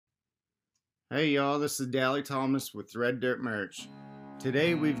Hey y'all, this is Dally Thomas with Red Dirt Merch.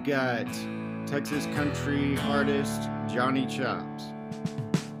 Today we've got Texas country artist Johnny Chops.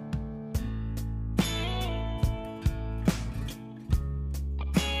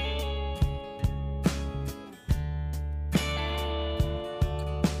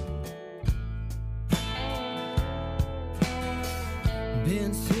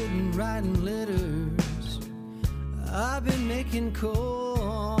 Been sitting writing letters, I've been making calls,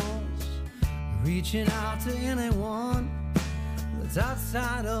 reaching out to anyone that's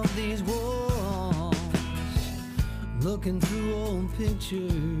outside of these walls, looking through old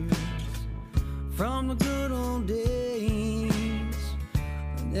pictures from the good old days.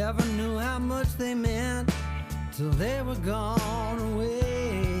 I never knew how much they meant till they were gone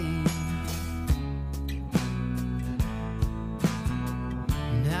away.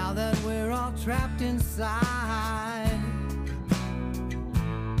 Now that we're all trapped inside,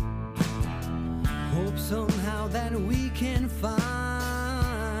 hope somehow that we can find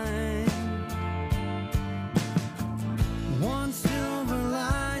one silver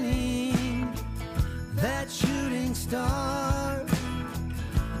lining, that shooting star.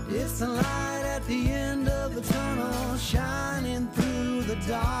 It's the light at the end of the tunnel, shining through the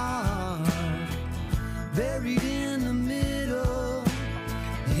dark, buried in the middle,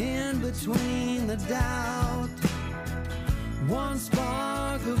 in between the doubt. One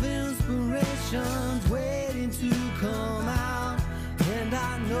spark of inspiration's waiting to come out, and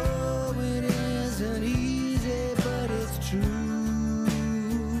I know it isn't easy, but it's true.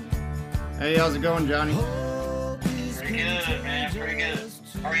 Hey, how's it going, Johnny? Pretty good, man. Pretty good.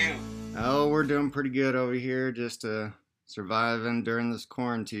 How are you? Oh, we're doing pretty good over here, just surviving during this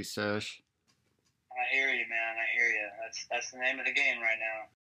quarantine sesh. I hear you, man. I hear you. That's the name of the game right now.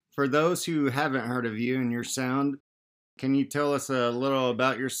 For those who haven't heard of you and your sound, can you tell us a little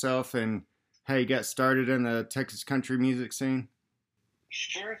about yourself and how you got started in the Texas country music scene?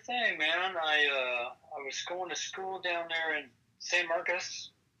 Sure thing, man. I was going to school down there in San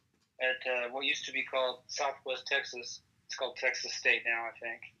Marcos at what used to be called Southwest Texas. It's called Texas State now, I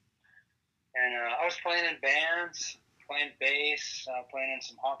think. And I was playing in bands, playing bass, playing in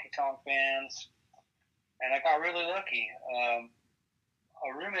some honky-tonk bands, and I got really lucky.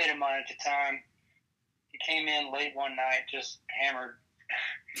 A roommate of mine at the time, he came in late one night, just hammered,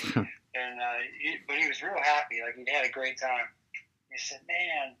 and but he was real happy. Like, he'd had a great time. He said,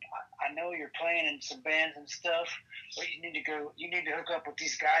 "Man, I know you're playing in some bands and stuff, but you need to hook up with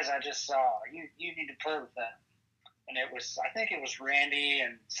these guys I just saw. You need to play with them." And I think it was Randy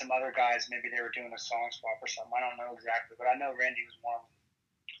and some other guys. Maybe they were doing a song swap or something. I don't know exactly, but I know Randy was one of them.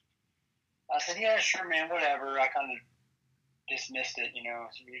 I said, "Yeah, sure, man, whatever." I kind of dismissed it, you know.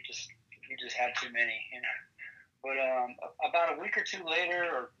 So you just had too many, you know. But about a week or two later,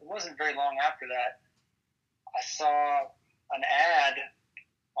 or it wasn't very long after that, I saw an ad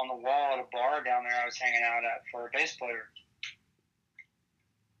on the wall at a bar down there I was hanging out at for a bass player.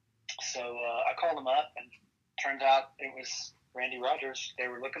 So I called him up, and turns out it was Randy Rogers. They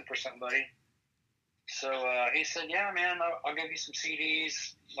were looking for somebody. So he said, "Yeah, man, I'll give you some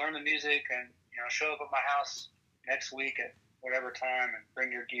CDs, learn the music, and show up at my house next week at whatever time and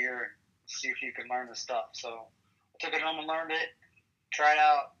bring your gear and see if you can learn the stuff." So I took it home and learned it, tried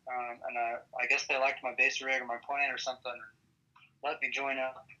out, and I guess they liked my bass rig or my playing or something, and let me join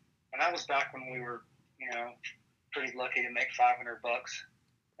up. And that was back when we were, pretty lucky to make $500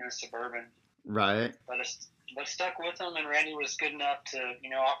 in a Suburban. Right. But I stuck with them, and Randy was good enough to,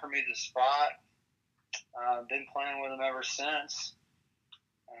 offer me the spot. Been playing with him ever since.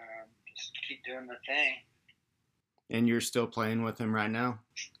 Just keep doing the thing. And you're still playing with him right now?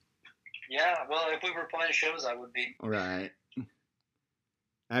 Yeah, well, if we were playing shows, I would be. Right.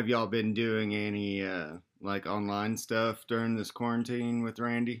 Have y'all been doing any online stuff during this quarantine with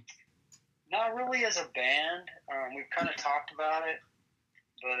Randy? Not really as a band. We've kind of talked about it,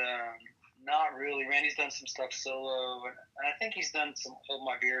 but not really. Randy's done some stuff solo, and I think he's done some Hold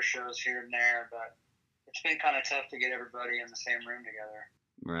My Beer shows here and there, but it's been kind of tough to get everybody in the same room together.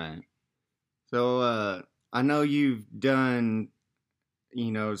 Right. So I know you've done,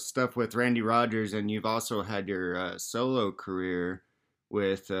 stuff with Randy Rogers, and you've also had your solo career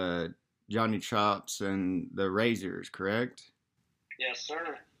with Johnny Chops and the Razors, correct? Yes,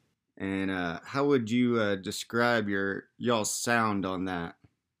 sir. And how would you describe y'all's sound on that?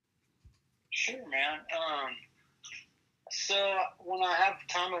 Sure, man. So when I have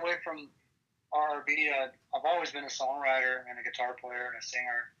time away from R&B, I've always been a songwriter and a guitar player and a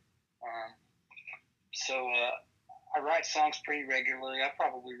singer. So I write songs pretty regularly. I've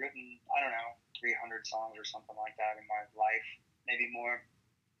probably written, 300 songs or something like that in my life, maybe more.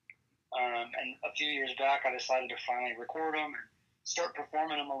 And a few years back, I decided to finally record them and start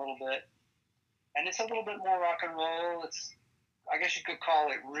performing them a little bit. And it's a little bit more rock and roll. It's, I guess you could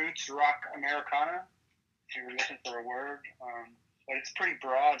call it roots rock Americana, if you were looking for a word. But it's pretty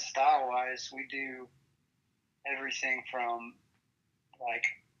broad style-wise. We do everything from like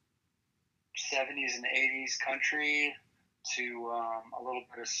 70s and 80s country to a little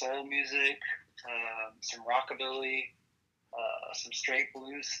bit of soul music, some rockabilly, some straight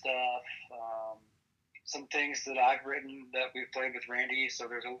blues stuff, some things that I've written that we've played with Randy. So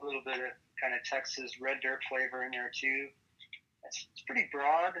there's a little bit of kind of Texas red dirt flavor in there too. It's pretty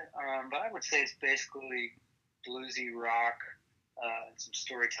broad, but I would say it's basically bluesy rock and some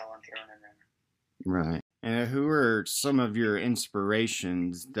storytelling thrown in there. Right. And who are some of your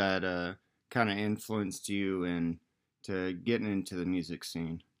inspirations that kind of influenced you into getting into the music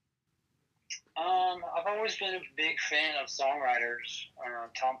scene? I've always been a big fan of songwriters.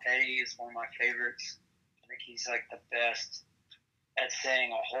 Tom Petty is one of my favorites. I think he's like the best at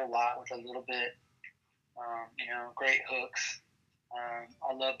saying a whole lot with a little bit. Great hooks.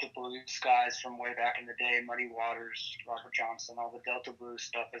 I love the blues guys from way back in the day, Muddy Waters, Robert Johnson, all the Delta blues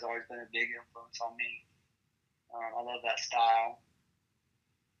stuff has always been a big influence on me. I love that style.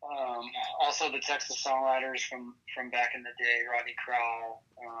 Also the Texas songwriters from back in the day, Rodney Crowell,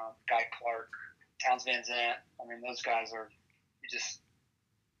 Guy Clark, Townes Van Zandt. I mean, those guys are,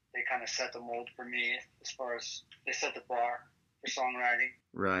 they kind of set the mold for me as far as they set the bar for songwriting.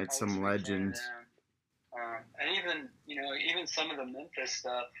 Right, some legends. And even some of the Memphis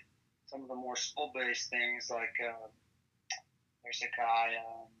stuff, some of the more soul-based things, like there's a guy,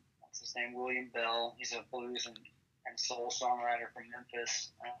 what's his name, William Bell. He's a blues and soul songwriter from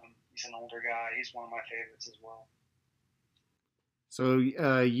Memphis. He's an older guy. He's one of my favorites as well. So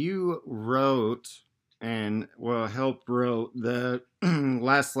you wrote and, helped wrote the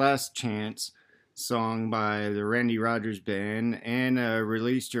Last Chance song by the Randy Rogers Band and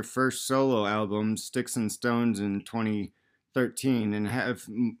released your first solo album, Sticks and Stones, in 2013 and have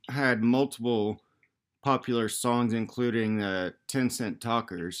had multiple popular songs, including the 10 Cent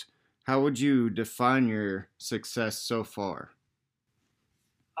Talkers. How would you define your success so far?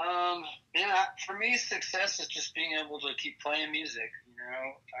 For me, success is just being able to keep playing music,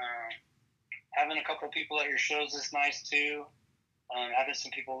 having a couple people at your shows is nice too. Having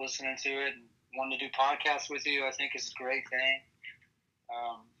some people listening to it and wanting to do podcasts with you, I think is a great thing.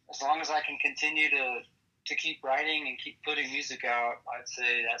 As long as I can continue to keep writing and keep putting music out, I'd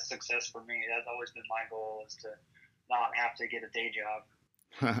say that's success for me. That's always been my goal, is to not have to get a day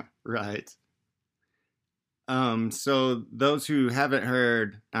job. Right. So those who haven't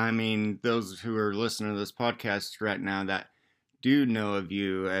heard, those who are listening to this podcast right now that do know of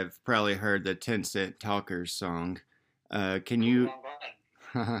you have probably heard the 10 Cent Talkers song. Can you...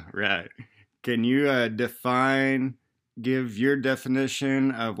 Right. Can you give your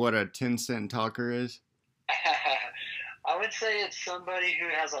definition of what a 10 Cent Talker is? I would say it's somebody who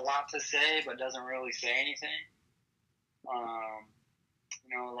has a lot to say but doesn't really say anything.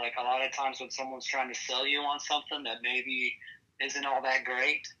 Like a lot of times when someone's trying to sell you on something that maybe isn't all that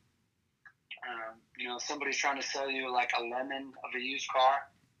great, somebody's trying to sell you like a lemon of a used car.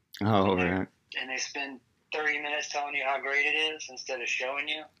 Oh, right. And they spend 30 minutes telling you how great it is instead of showing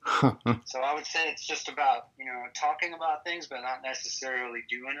you. So I would say it's just about, talking about things but not necessarily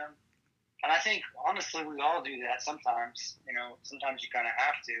doing them. And I think, honestly, we all do that sometimes. Sometimes you kind of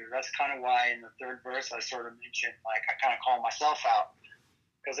have to. That's kind of why in the third verse I sort of mentioned, like, I kind of call myself out.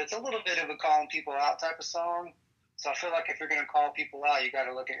 Because it's a little bit of a calling people out type of song. So I feel like if you're going to call people out, you got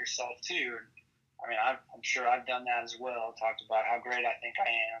to look at yourself too. And, I'm sure I've done that as well. Talked about how great I think I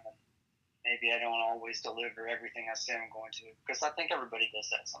am. And maybe I don't always deliver everything I say I'm going to. Because I think everybody does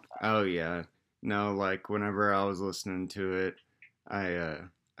that sometimes. Oh, yeah. No, like whenever I was listening to it,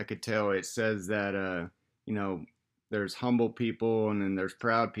 I could tell it says that, there's humble people and then there's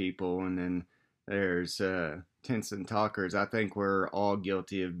proud people and then there's 10 Cent Talkers. I think we're all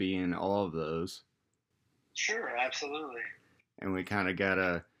guilty of being all of those. Sure, absolutely. And we kind of got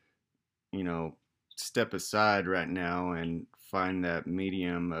to, step aside right now and find that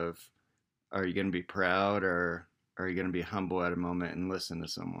medium of, are you going to be proud or are you going to be humble at a moment and listen to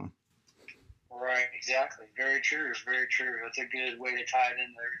someone? Right, exactly. Very true, very true. That's a good way to tie it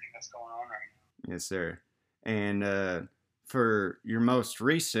into everything that's going on right now. Yes, sir. And for your most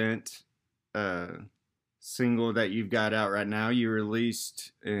recent single that you've got out right now, you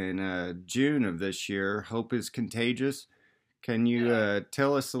released in June of this year, Hope is Contagious. Can you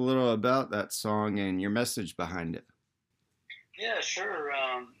tell us a little about that song and your message behind it? Yeah, sure.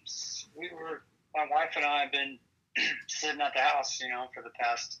 My wife and I have been sitting at the house, for the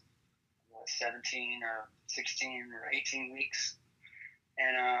past 17 or 16 or 18 weeks.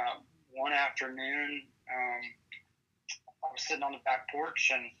 And one afternoon, I was sitting on the back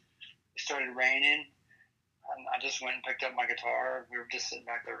porch and it started raining. And I just went and picked up my guitar. We were just sitting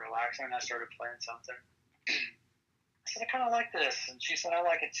back there relaxing, and I started playing something. I said, I kind of like this. And she said, I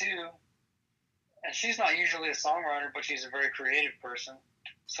like it too. And she's not usually a songwriter, but she's a very creative person.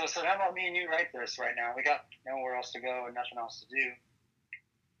 So I said, how about me and you write this right now? We got nowhere else to go and nothing else to do.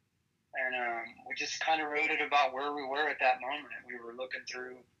 And we just kind of wrote it about where we were at that moment. We were looking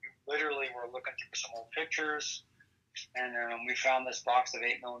through some old pictures. And we found this box of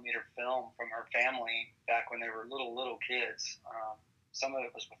 8mm film from her family back when they were little kids. Some of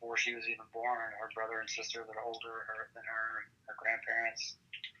it was before she was even born. Her brother and sister that are older than her, and her grandparents.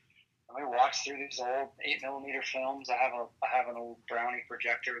 And we watched through these old 8mm films. I have an old Brownie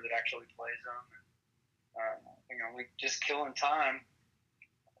projector that actually plays them. And, we just killing time.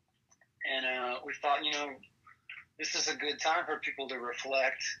 And we thought, this is a good time for people to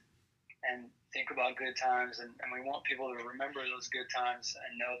reflect and think about good times. And we want people to remember those good times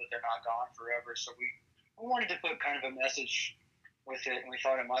and know that they're not gone forever. So we wanted to put kind of a message with it, and we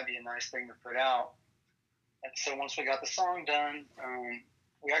thought it might be a nice thing to put out. And so once we got the song done,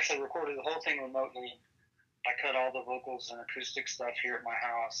 we actually recorded the whole thing remotely. I cut all the vocals and acoustic stuff here at my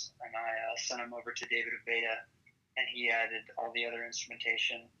house, and I sent them over to David Aveda, and he added all the other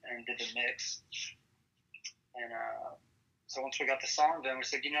instrumentation and did the mix. And so once we got the song done, we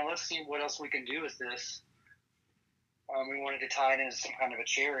said, let's see what else we can do with this. We wanted to tie it into some kind of a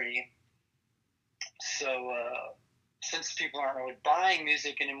charity. So since people aren't really buying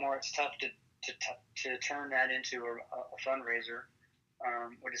music anymore, it's tough to turn that into a fundraiser.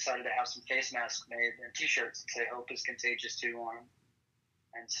 We decided to have some face masks made and T-shirts that say "Hope is Contagious Too" on them.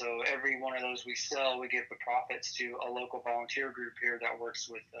 And so every one of those we sell, we give the profits to a local volunteer group here that works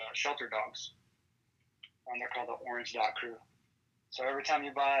with shelter dogs. They're called the Orange Dot Crew. So every time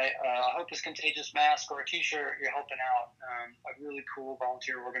you buy a Hope is Contagious mask or a T-shirt, you're helping out a really cool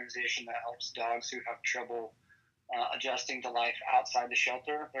volunteer organization that helps dogs who have trouble adjusting to life outside the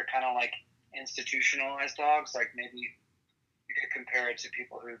shelter. They're kind of like institutionalized dogs. Like maybe you could compare it to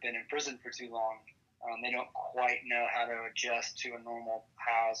people who have been in prison for too long. They don't quite know how to adjust to a normal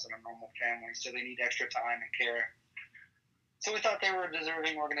house and a normal family, so they need extra time and care. So we thought they were a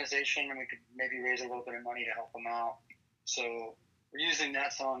deserving organization, and we could maybe raise a little bit of money to help them out. So we're using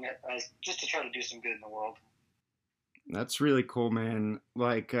that song as just to try to do some good in the world. That's really cool, man.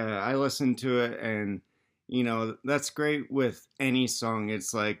 Like, I listened to it, and, that's great with any song.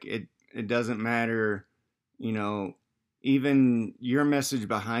 It's like, it doesn't matter, even your message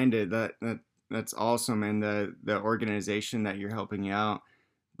behind it, that's awesome. And the organization that you're helping out.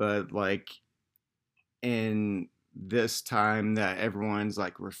 But like, in this time that everyone's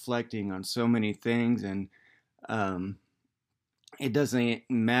like reflecting on so many things, and it doesn't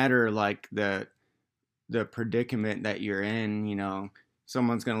matter like the predicament that you're in.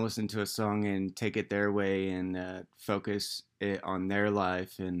 Someone's going to listen to a song and take it their way and focus it on their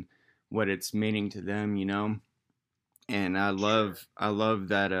life and what it's meaning to them. And I love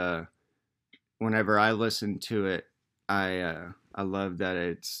that whenever I listen to it, I love that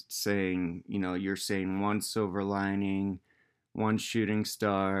it's saying, you're saying one silver lining, one shooting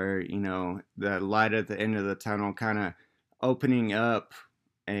star, the light at the end of the tunnel, kind of opening up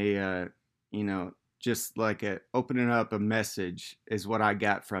just like opening up a message is what I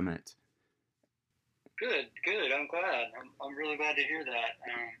got from it. Good. I'm glad. I'm really glad to hear that.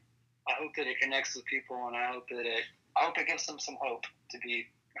 I hope that it connects with people, and I hope it gives them some hope, to be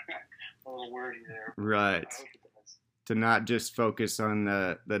a little wordy there. Right. To not just focus on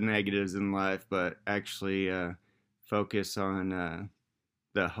the negatives in life, but actually focus on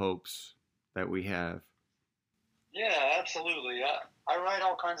the hopes that we have. Yeah, absolutely. I write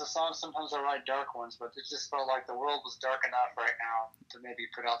all kinds of songs. Sometimes I write dark ones, but it just felt like the world was dark enough right now to maybe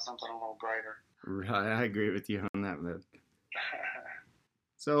put out something a little brighter. Right, I agree with you on that, man.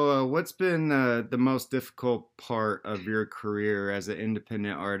 So what's been the most difficult part of your career as an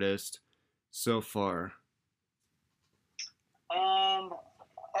independent artist so far?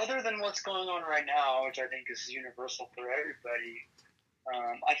 Other than what's going on right now, which I think is universal for everybody,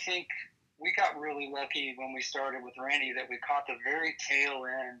 I think we got really lucky when we started with Randy that we caught the very tail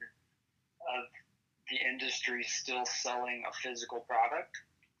end of the industry still selling a physical product.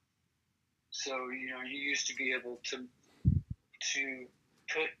 So, you used to be able to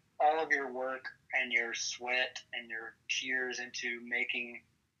put all of your work and your sweat and your tears into making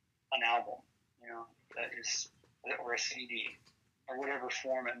an album, or a CD, or whatever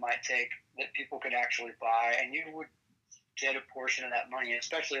form it might take that people could actually buy, and you would get a portion of that money,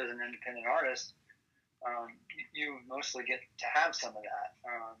 especially as an independent artist. You mostly get to have some of that.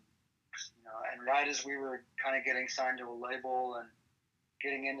 And right as we were kind of getting signed to a label and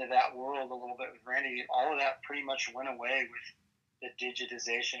getting into that world a little bit with Randy, all of that pretty much went away with the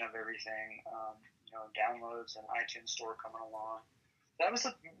digitization of everything. Downloads and iTunes Store coming along. That was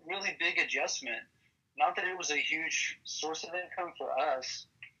a really big adjustment. Not that it was a huge source of income for us,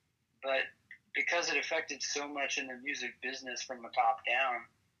 but because it affected so much in the music business from the top down,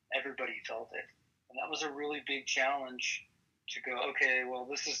 everybody felt it. And that was a really big challenge to go, okay, well,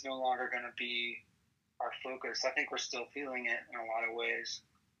 this is no longer going to be our focus. I think we're still feeling it in a lot of ways.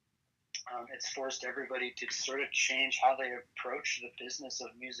 It's forced everybody to sort of change how they approach the business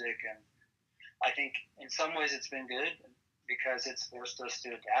of music. And I think in some ways it's been good because it's forced us to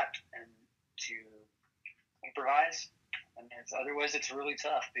adapt and to improvise. And otherwise it's really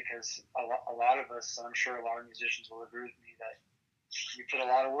tough because a lot of us, I'm sure a lot of musicians will agree with me, that you put a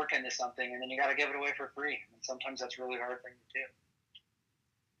lot of work into something and then you got to give it away for free. And sometimes that's a really hard thing to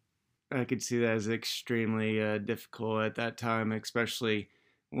do. I could see that as extremely difficult at that time, especially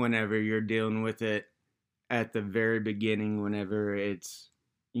whenever you're dealing with it at the very beginning, whenever it's,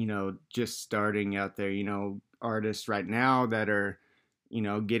 just starting out there. Artists right now that are,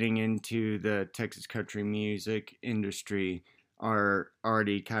 getting into the Texas country music industry are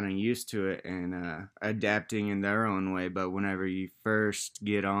already kind of used to it and adapting in their own way. But whenever you first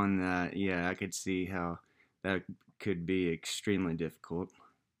get on that, yeah, I could see how that could be extremely difficult.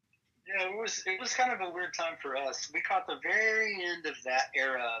 Yeah, it was kind of a weird time for us. We caught the very end of that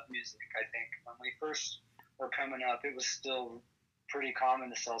era of music, I think. When we first were coming up, it was still pretty common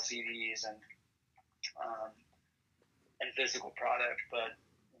to sell CDs and physical product, but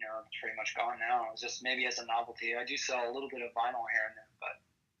it's pretty much gone now. It's just maybe as a novelty. I do sell a little bit of vinyl here and there, but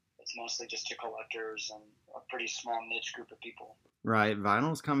it's mostly just to collectors and a pretty small niche group of people. Right,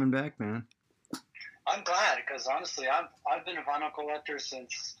 vinyl's coming back, man. I'm glad because honestly, I've been a vinyl collector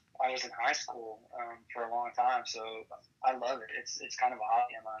since I was in high school for a long time, so I love it. It's kind of a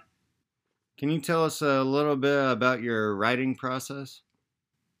hobby of mine. Can you tell us a little bit about your writing process?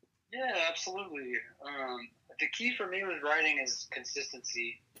 Yeah, absolutely. The key for me with writing is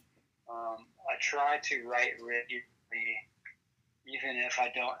consistency. I try to write regularly, even if I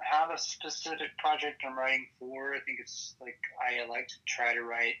don't have a specific project I'm writing for. I think it's like I like to try to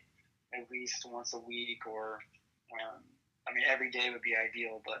write at least once a week, or every day would be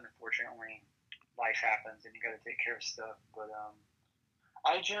ideal, but unfortunately, life happens and you got to take care of stuff. But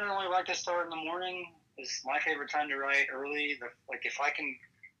I generally like to start in the morning. It's my favorite time to write early. If I can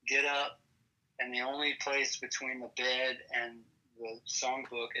get up and the only place between the bed and the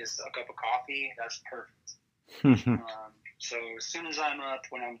songbook is a cup of coffee, that's perfect. So as soon as I'm up,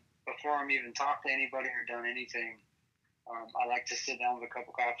 before I'm even talked to anybody or done anything, I like to sit down with a cup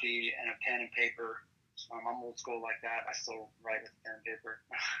of coffee and a pen and paper. I'm old school like that. I still write with pen and paper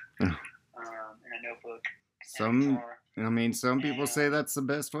and a notebook. Some people say that's the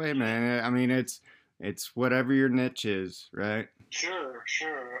best way, man. It's whatever your niche is, right? Sure.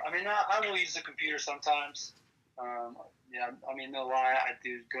 I will use the computer sometimes. No lie, I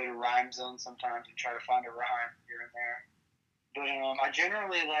do go to Rhyme Zone sometimes and try to find a rhyme here and there. But I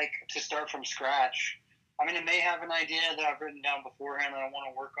generally like to start from scratch. It may have an idea that I've written down beforehand that I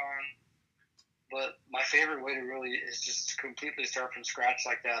want to work on, but my favorite way to really is just to completely start from scratch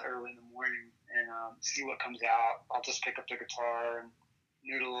like that early in the morning and see what comes out. I'll just pick up the guitar and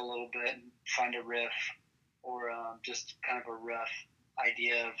noodle a little bit and find a riff or just kind of a rough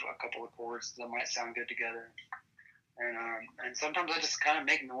idea of a couple of chords that might sound good together. And sometimes I just kind of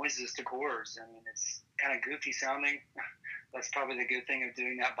make noises to chords. It's kind of goofy sounding. That's probably the good thing of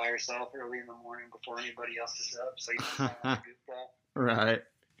doing that by yourself early in the morning before anybody else is up, so you don't sound like a goofball. Right.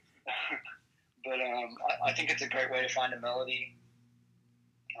 But I think it's a great way to find a melody.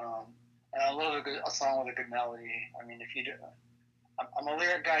 And I love a song with a good melody. If you do, I'm a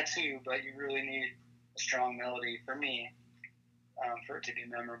lyric guy too, but you really need a strong melody for me for it to be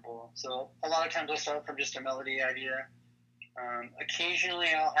memorable. So a lot of times I'll start from just a melody idea.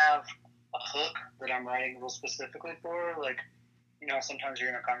 Occasionally I'll have a hook that I'm writing real specifically for. Sometimes you're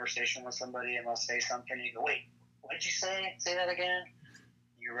in a conversation with somebody and they'll say something and you go, wait, what did you say? Say that again.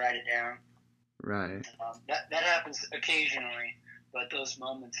 You write it down. Right. That happens occasionally, but those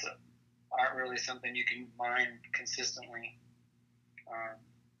moments aren't really something you can mine consistently. I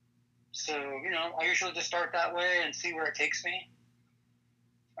usually just start that way and see where it takes me.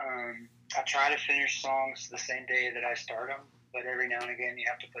 I try to finish songs the same day that I start them, but every now and again you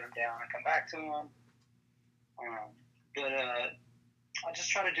have to put them down and come back to them. But I just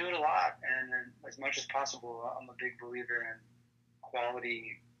try to do it a lot and as much as possible. I'm a big believer in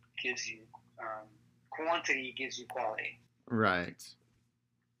quality gives you quantity gives you quality. Right.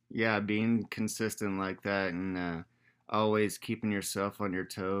 Yeah, being consistent like that and always keeping yourself on your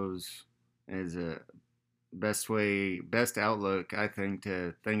toes is a best outlook, I think,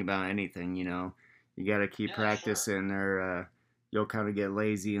 to think about anything. You got to keep Yeah, sure. practicing, or you'll kind of get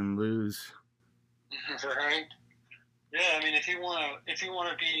lazy and lose. Right. Yeah, I mean, if you want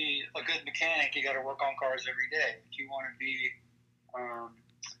to be a good mechanic, you got to work on cars every day. If you want to be, um,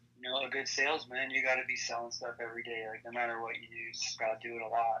 a good salesman, you got to be selling stuff every day. Like no matter what you do, you just got to do it a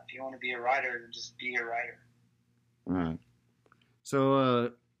lot. If you want to be a writer, then just be a writer. Right.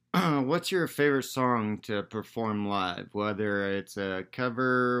 So, what's your favorite song to perform live, whether it's a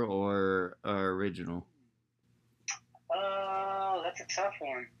cover or original? That's a tough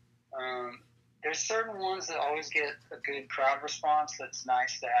one. Um, there's certain ones that always get a good crowd response. That's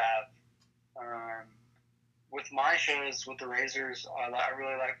nice to have. Um, with my shows with the Razors, I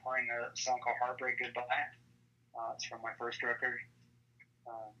really like playing a song called "Heartbreak Goodbye." It's from my first record.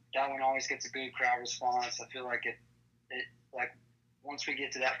 That one always gets a good crowd response. I feel like it like once we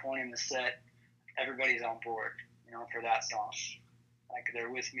get to that point in the set, everybody's on board, for that song. Like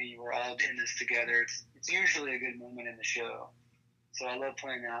they're with me, we're all in this together. It's usually a good moment in the show, so I love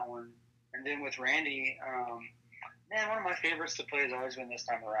playing that one. And then with Randy, man, one of my favorites to play has always been "This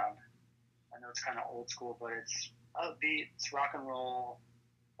Time Around." I know it's kind of old school, but it's upbeat, it's rock and roll.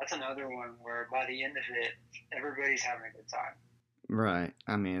 That's another one where by the end of it, everybody's having a good time. Right.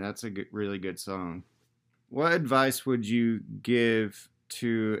 I mean, that's a really good song. What advice would you give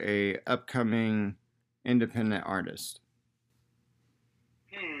to a upcoming independent artist?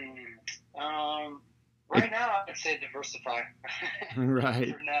 Right now, I'd say diversify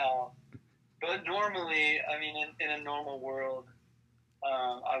Right. for now. But normally, I mean, in a normal world,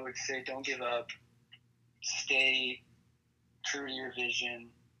 I would say don't give up. Stay true to your vision,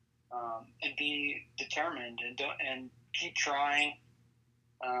 and be determined, and keep trying.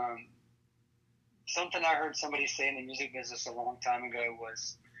 Um, Something I heard somebody say in the music business a long time ago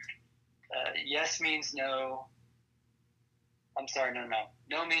was, "Yes means no." I'm sorry, no, no.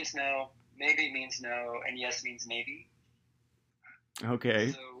 No means no. Maybe means no, and yes means maybe.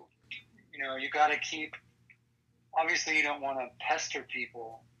 Okay. So, you got to keep. Obviously, you don't want to pester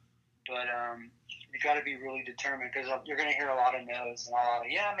people, but you got to be really determined because you're going to hear a lot of no's and a lot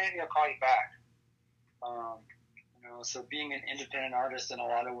of yeah, maybe I'll call you back. Um, so being an independent artist in a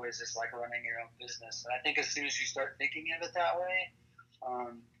lot of ways is like running your own business. And I think as soon as you start thinking of it that way,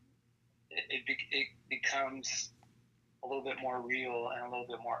 um, it becomes a little bit more real and a little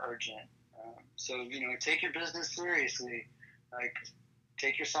bit more urgent. So take your business seriously. Like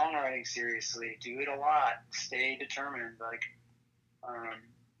take your songwriting seriously. Do it a lot. Stay determined. Like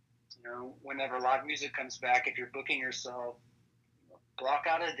whenever live music comes back, if you're booking yourself, block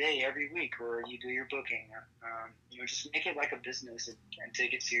out a day every week where you do your booking. Just make it like a business and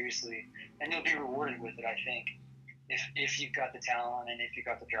take it seriously, and you'll be rewarded with it. I think if you've got the talent and if you've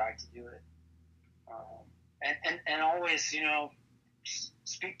got the drive to do it, and always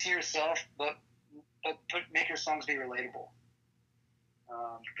speak to yourself, but make your songs be relatable.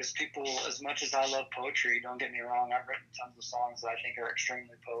 Because people, as much as I love poetry, don't get me wrong, I've written tons of songs that I think are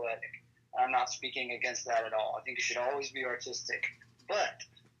extremely poetic. I'm not speaking against that at all. I think it should always be artistic. But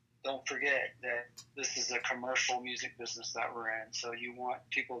don't forget that this is a commercial music business that we're in. So you want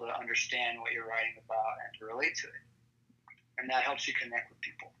people to understand what you're writing about and to relate to it. And that helps you connect with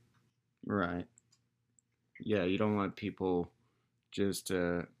people. Right. Yeah, you don't want people just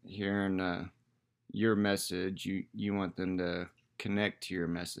hearing your message. You want them to connect to your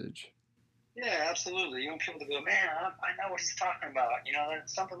message. Yeah, absolutely. You want people to go, man, I know what he's talking about.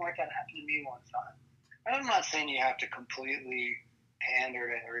 Something like that happened to me one time. And I'm not saying you have to completely pander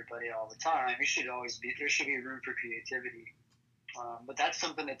to everybody all the time. There should be room for creativity. But that's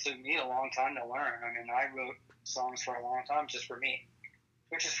something that took me a long time to learn. I mean, I wrote songs for a long time just for me,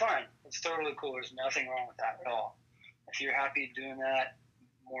 which is fine. It's totally cool. There's nothing wrong with that at all. If you're happy doing that,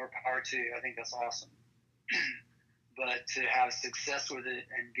 more power to you. I think that's awesome. But to have success with it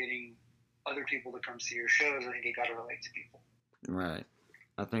and getting other people to come see your shows, I think you got to relate to people. Right.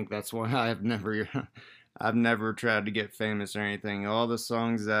 I think that's why I've never tried to get famous or anything. All the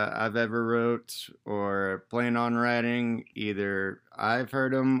songs that I've ever wrote or plan on writing, either I've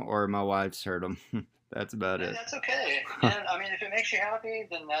heard them or my wife's heard them. That's about it. That's okay. And I mean, if it makes you happy,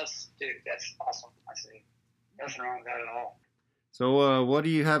 then that's awesome. I see. Nothing wrong with that at all. So, what do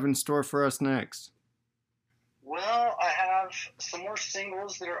you have in store for us next? Well, I have some more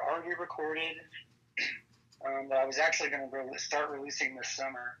singles that are already recorded. that I was actually going to start releasing this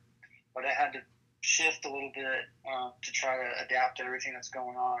summer, but I had to shift a little bit to try to adapt to everything that's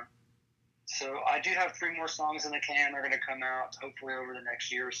going on. So I do have 3 more songs in the can. They're going to come out hopefully over the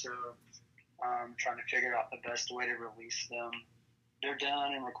next year or so. Trying to figure out the best way to release them. They're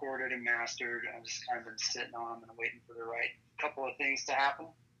done and recorded and mastered. I've just kind of been sitting on them and waiting for the right couple of things to happen.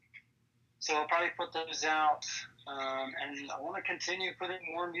 So I'll probably put those out, and I want to continue putting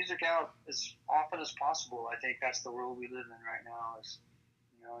more music out as often as possible. I think that's the world we live in right now. Is,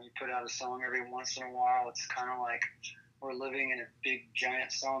 you know, you put out a song every once in a while. It's kind of like we're living in a big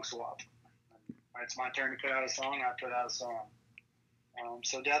giant song swap. When it's my turn to put out a song, I put out a song.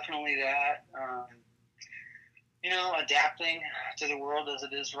 So definitely that. You know, adapting to the world as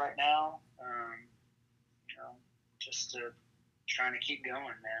it is right now. You know, just trying to keep going,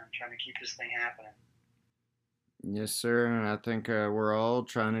 man. Trying to keep this thing happening. Yes, sir. And I think we're all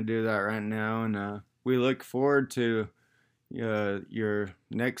trying to do that right now. And we look forward to your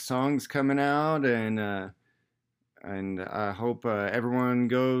next songs coming out. And I hope everyone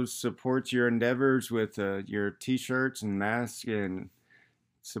goes supports your endeavors with your T-shirts and masks and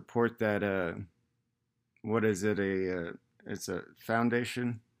support that. What is it? It's a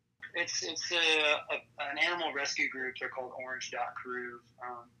foundation. It's an animal rescue group. They're called Orange.Crew.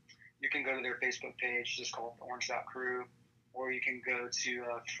 You can go to their Facebook page, just called Orange.Crew, or you can go to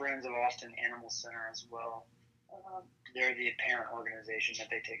Friends of Austin Animal Center as well. They're the parent organization that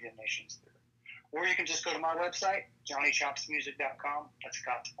they take donations through. Or you can just go to my website, JohnnyChopsMusic.com. That's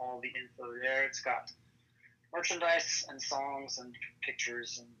got all the info there. It's got merchandise and songs and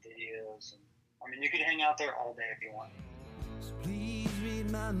pictures and videos. And I mean, you could hang out there all day if you want. So please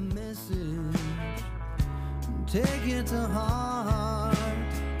read my message, take it to heart.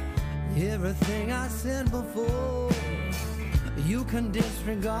 Everything I said before, you can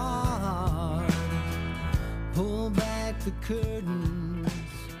disregard. Pull back the curtains.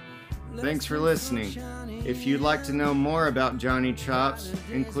 Thanks for listening. If you'd like to know more about Johnny Chops,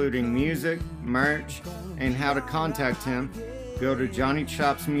 including music, merch, and how to contact him, go to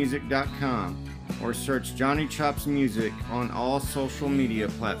JohnnyChopsMusic.com or search Johnny Chops Music on all social media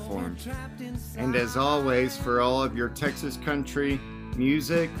platforms. And as always, for all of your Texas country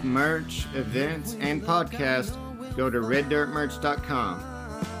music, merch, events, and podcasts, go to RedDirtMerch.com.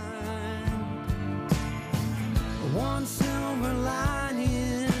 One silver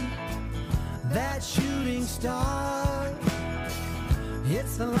lining, that shooting star.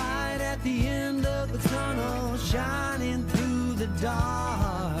 It's the light at the end of the tunnel, shining through the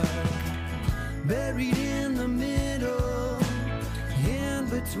dark. Buried in the middle, in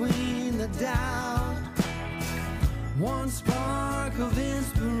between the doubt. One spark of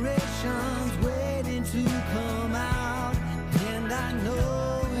inspiration's waiting to come out. And I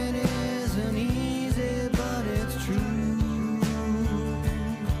know it isn't easy, but it's true.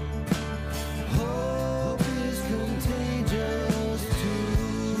 Hope is contagious too.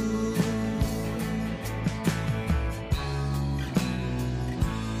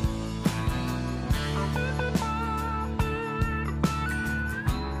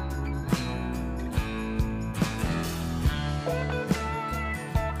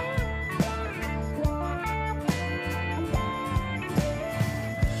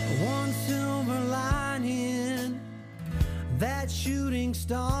 One silver lining, that shooting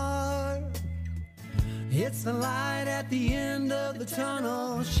star. It's the light at the end of the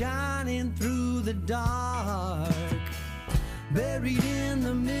tunnel, shining through the dark. Buried in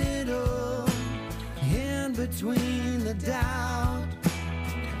the middle, in between the doubt.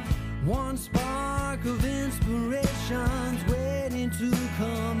 One spark of inspiration's waiting to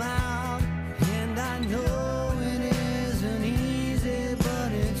come out. And I know